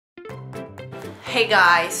Hey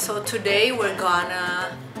guys, so today we're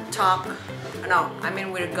gonna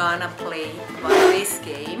we're gonna play about this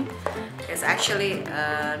game. It's actually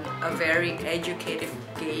a very educative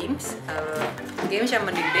games yang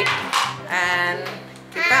mendidik, and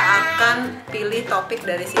kita akan pilih topik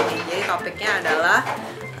dari sini. Jadi topiknya adalah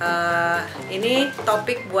ini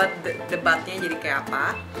topik buat debatnya, jadi kayak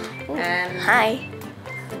apa. And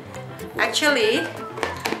actually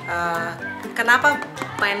kenapa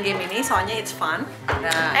main game ini? Soalnya it's fun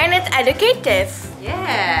and it's educative.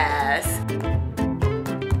 Yes.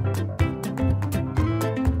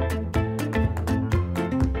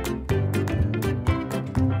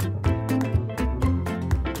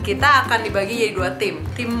 Kita akan dibagi jadi dua tim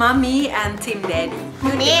Mommy and Team Daddy.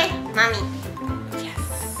 Mami. Yes.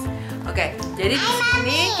 Oke, jadi di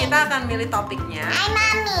sini kita akan milih topiknya.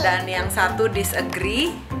 Dan yang satu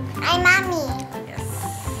disagree. Mami. Yes.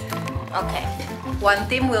 Okay. One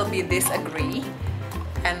team will be disagree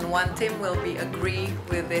and one team will be agree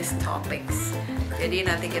with these topics. Jadi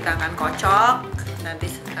nanti kita akan kocok,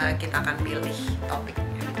 nanti kita akan pilih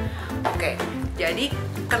topiknya. Oke, jadi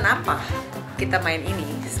kenapa kita main ini?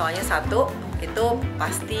 Soalnya satu, itu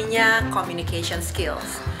pastinya communication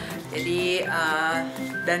skills. Jadi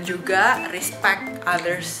dan juga respect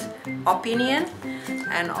others opinion,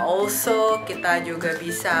 and also kita juga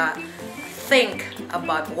bisa think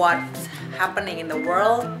about what's happening in the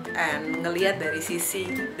world and ngelihat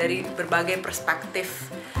dari berbagai perspektif.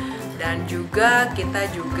 Dan juga kita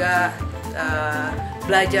juga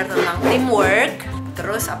belajar tentang teamwork.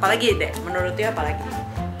 Terus apalagi deh, menurut dia apalagi?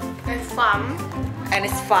 It's fun. And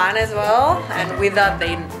it's fun as well, and without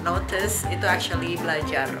they notice, itu actually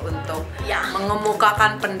belajar untuk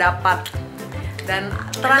mengemukakan pendapat. Dan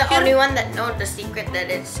terakhir, the only one that knows the secret that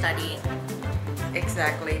it's studying.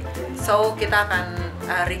 Exactly. So kita akan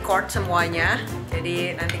record semuanya.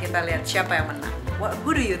 Jadi nanti kita lihat siapa yang menang.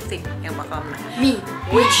 Who do you think yang bakal menang? Me.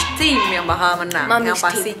 Which team yang bakal menang? Mommy's yang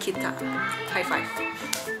pasti team. kita. High five.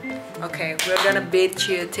 Okay, we're gonna beat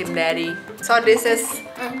you, Team Daddy. So this is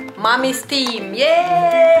Mommy's team.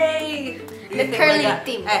 Yay! The curly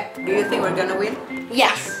team. Do you think we're gonna win?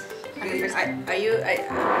 Yes. Are you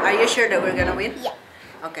sure that we're gonna win? Yeah.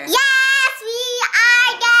 Okay. Yes, we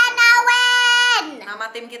are gonna win. Nama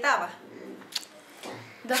tim kita apa?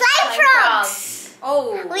 The Flying frogs.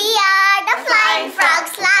 Oh. We are the flying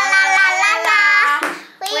frogs. La la la la la.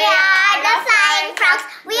 We are the flying frogs.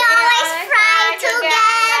 We always fly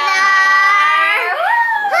together.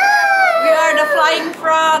 We are the flying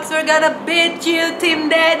frogs. We're gonna beat you, Team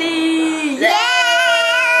Daddy. Yay!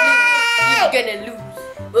 You're gonna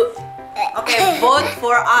lose. Okay, vote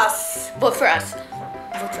for us. Vote for us.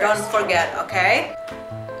 Don't forget, okay?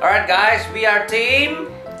 Alright guys, we are team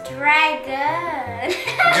Dragon.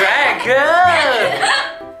 Dragon.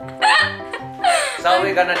 So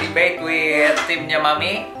we're gonna debate with timnya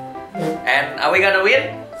Mami. And are we gonna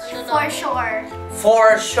win? For sure.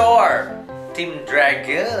 For sure. Team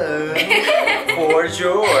Dragon. For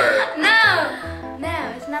sure. No,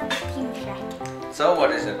 it's not the team dragon. So what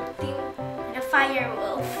is it? The fire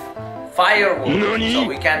wolf. Firewolf. So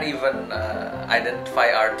we can't even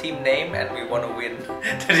identify our team name and we want to win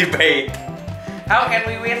the debate. How can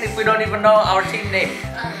we win if we don't even know our team name?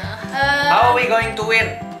 How are we going to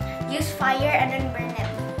win? Use fire and then burn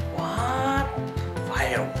it. What?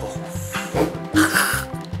 Firewolf.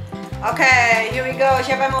 Okay, here we go.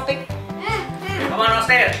 Siapa yang mau pick? Come on,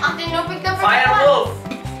 Austin. Okay, no pick up. Firewolf.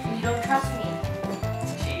 You don't trust me.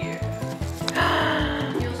 Cheers.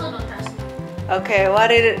 You also don't trust me. Okay,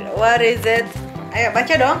 what is it? Ayo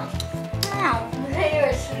baca dong. No,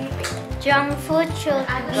 you're sleeping. Junkfood should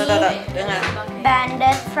be Dengar. banned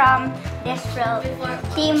from this world.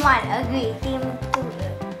 Team 1 agree. Team 2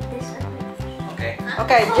 disagree. Okay.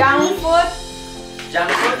 Okay, junk food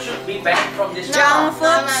Junkfood should be banned from this Junk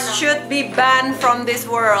world. food should be banned from this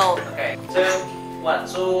world. Okay. So, what?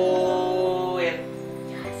 So,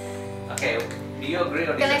 okay. Do you agree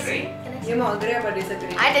or disagree? You mau agree apa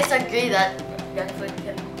disagree? I disagree that Junkfood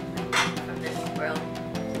can from this world.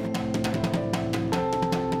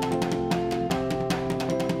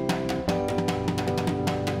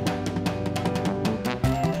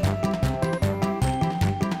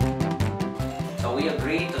 So we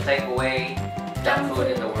agree to take away junk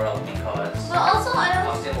food in the world because But also, I don't.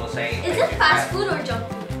 Austin will say Is it fast food or junk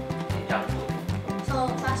food? junk food. So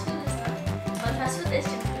fast food is not. But fast food is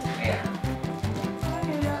junk food. Yeah.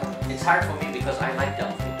 It's hard for me because I like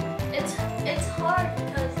junk food. It's hard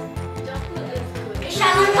because junk food is good. Shall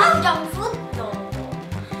we love junk food? No.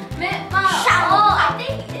 I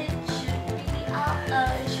think it should be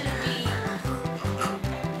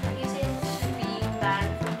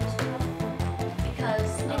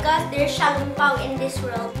because there's shalong pao in this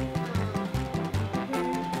world.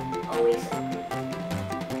 Always.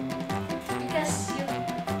 Because you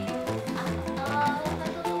I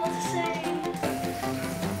don't know what to say.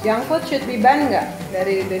 Junk food should be banned nggak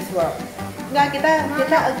dari this world? Nggak,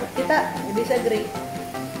 kita disagree.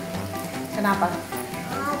 Kenapa?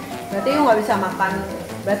 Berarti you nggak bisa makan.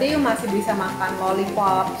 Berarti you masih bisa makan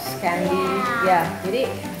lollipops, candy. Ya,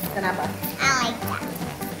 jadi kenapa? I like that.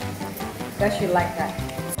 Because you like that.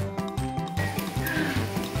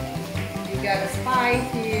 You got a spy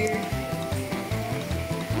here.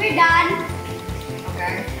 We're done.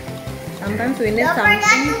 Okay. Sometimes we need Don't forget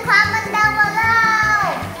something. to comment down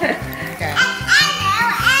below. Okay.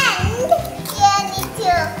 And you need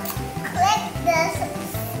to click the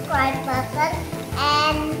subscribe button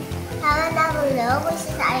and comment down below, which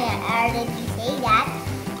is I already say that.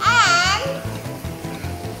 And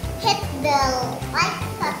hit the like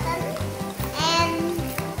button and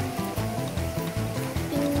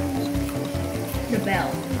ding, ding. The bell.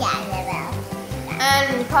 Yeah, the bell. And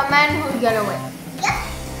comment who's gonna win. Yep,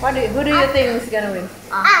 Who do you think is gonna win?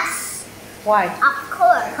 us, Why? of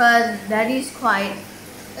course. Cause Daddy's quite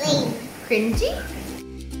Lame. cringy.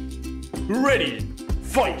 Ready,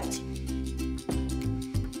 fight!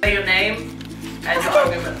 Say your name and your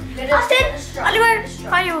argument. Austin, Oliver,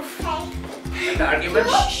 fire. And the argument.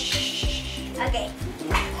 Okay.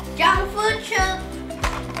 Junk food should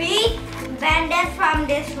be banned from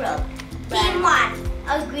this world. Team 1,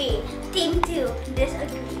 agree. Team 2,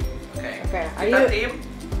 disagree. Okay. Okay. Are Kita you? team.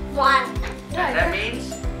 1, And that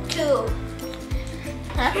means 2.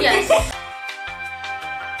 Yes.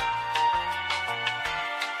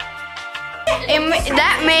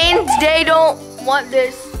 That means they don't want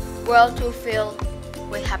this world to fill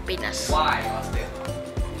with happiness. why, Austin?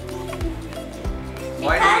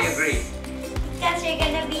 Why do we agree? Because you're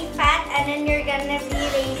gonna be fat and then you're gonna be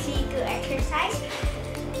lazy to exercise.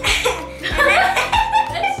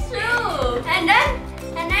 That's true. and then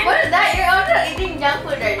What is that? You're also eating junk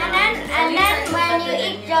food right now. and then when you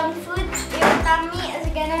eat junk food, your tummy is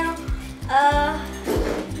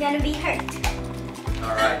gonna be hurt.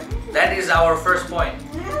 Alright. That is our first point.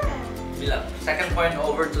 Bilang. Second point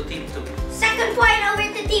over to team 2. Second point over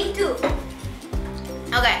to team 2.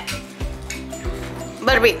 Okay.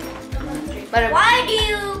 But wait. Why do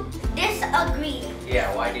you disagree?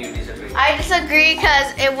 Yeah, why do you disagree? I disagree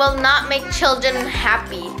because it will not make children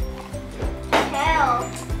happy. Hell.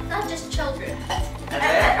 Not just children. And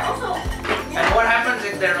then, Also, and what happens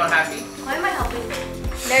if they're not happy? why am I helping them?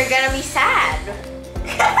 They're gonna be sad.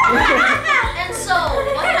 And so,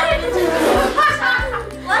 what happens if the world is sad?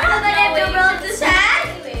 What happened if the world is sad?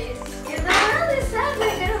 Anyways, if the world is sad,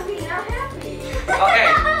 we're gonna be not happy. Okay.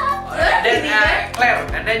 And then, Claire,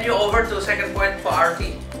 and then you over to second point for our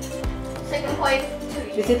team. Second point to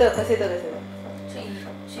Di you. situ, ke situ, ke situ.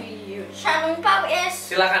 To you. Shalong pao is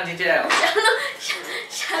Silakan Cicil.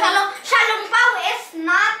 Shalong pao is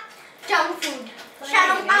not junk food.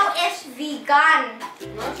 Shalong pao is vegan.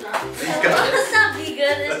 No, it's not. Vegan. It's not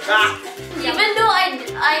vegan. It's just, even though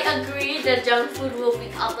I agree that junk food will be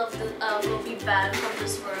will be banned from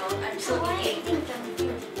this world, I'm still Why do you eating think junk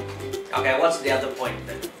food? Okay, what's the other point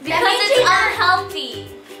then? because means it's you're not- unhealthy.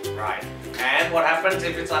 Right. And what happens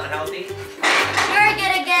if it's unhealthy? You're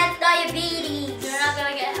gonna get diabetes. You're not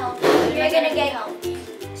gonna get healthy. You're gonna get healthy.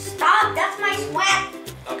 Stop, that's my sweat.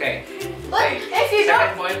 Okay. But Say, if you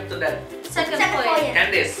second point to that. Second Second point. point.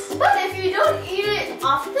 Candice, But if you don't eat it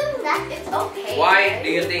often, that it's okay. why do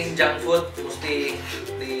you think junk food mesti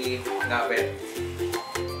di nggak ban?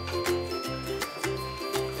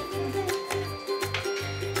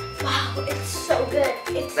 Wow, it's so good.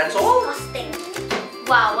 It's That's all? disgusting.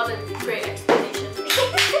 Wow, what a great explanation.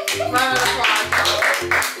 Round of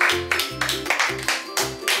applause.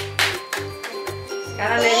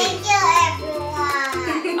 Sekarang Daddy. Thank you,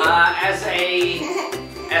 everyone.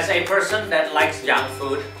 As a person that likes junk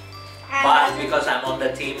food, but because I'm on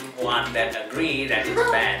the team 1 that agree that it's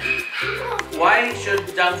banned, why should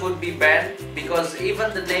junk food be banned? Because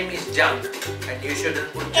even the name is junk, and you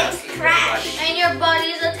shouldn't put junk It's in your body. trash. And your body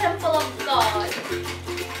is a temple of God.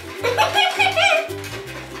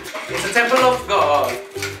 It's a temple of God.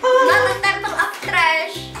 Not a temple of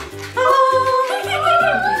trash.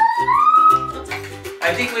 I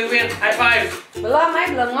think we win. High five. Belum,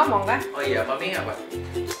 belum ngomong kan? Oh iya, mami apa?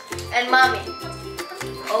 And mommy.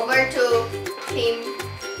 Over to team.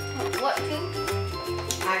 What team?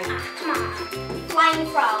 Come on. Flying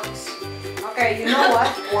frogs. Okay, you know what?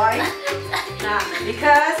 Why? Nah,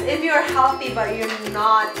 because if you're healthy but you're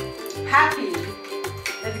not happy,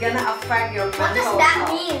 it's gonna affect your What does mental that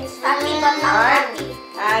health. mean? Happy but not Right. happy.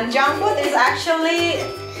 And junk food is actually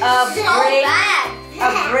a break. bad. A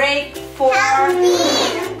break for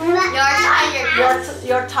You're tired.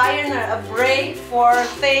 you're tired. A break for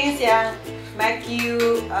things yang make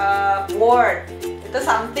you bored. Itu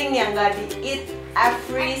something yang gak di eat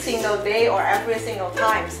every single day or every single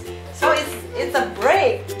times. So it's a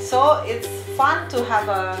break. So it's fun to have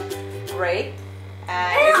a break.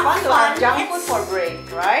 And it's fun to have junk food for break,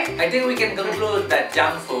 right? I think we can conclude that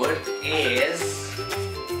junk food is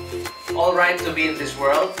alright to be in this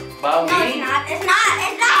world, but No, we it's not. It's not.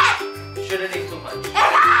 It's not. shouldn't eat too much. It's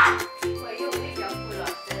not. Well, you eat junk food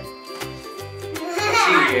often.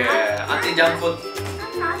 Yeah, anti-junk food.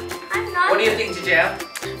 I'm not. What do you think, Cijel?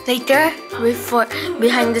 Later,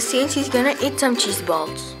 behind the scenes, he's gonna eat some cheese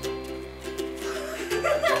balls.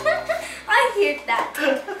 I hear that.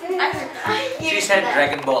 She said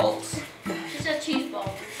Dragon Balls. It's a cheese ball.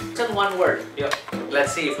 Just one word. Yeah.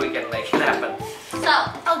 Let's see if we can make it happen. So,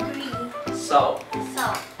 agree. So, So.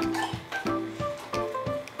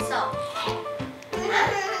 So.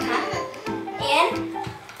 In.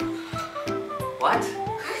 what?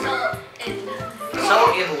 So, in. So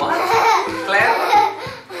in what? Claire?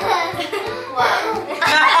 Wow.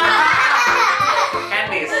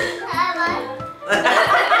 Candice?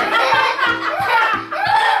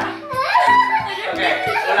 Okay,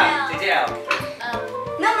 ulang. Cijel.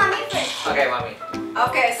 No, mommy first. Okay, Mami.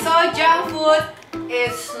 Okay, so junk food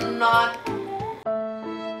is not.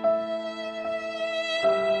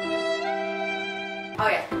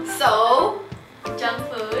 Okay, so Junk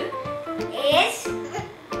food. Is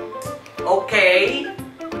Okay.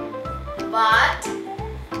 But.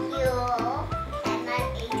 you cannot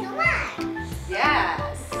eat too much.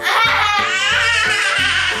 yes.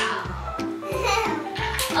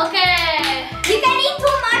 Okay. You can eat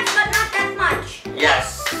too much, but not that much.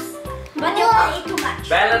 Yes. But you can eat too much.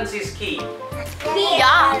 Balance is key.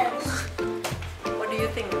 Yeah. What do you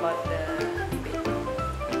think about the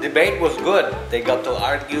debate? Debate was good. They got to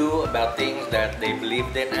argue about things that they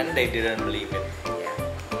believed in and they didn't believe in.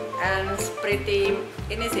 Yeah. And it's pretty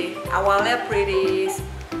ini sih awalnya pretty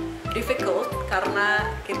difficult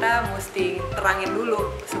karena kita mesti terangin dulu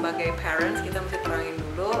sebagai parents, kita mesti terangin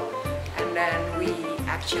dulu, and then we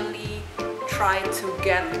actually try to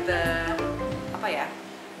get the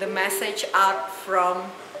the message out from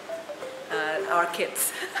our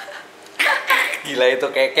kids. Gila itu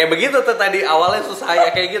kayak begitu tuh tadi awalnya susah ya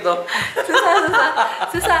kayak gitu.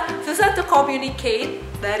 susah to communicate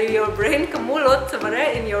dari your brain ke mulut.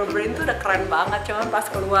 Sebenarnya in your brain tuh udah keren banget, cuman pas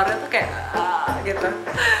keluarnya tuh kayak gitu.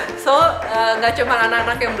 So nggak cuma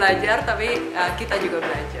anak-anak yang belajar, tapi kita juga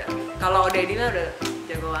belajar. Kalau Dedina udah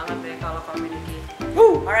jago banget ya kalau communicate.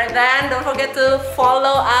 Alright then, don't forget to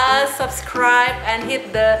follow us, subscribe, and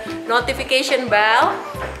hit the notification bell,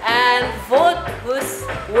 and vote who's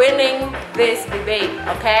winning this debate.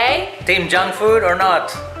 Okay? Team junk food or not?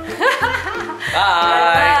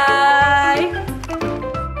 Bye. Bye.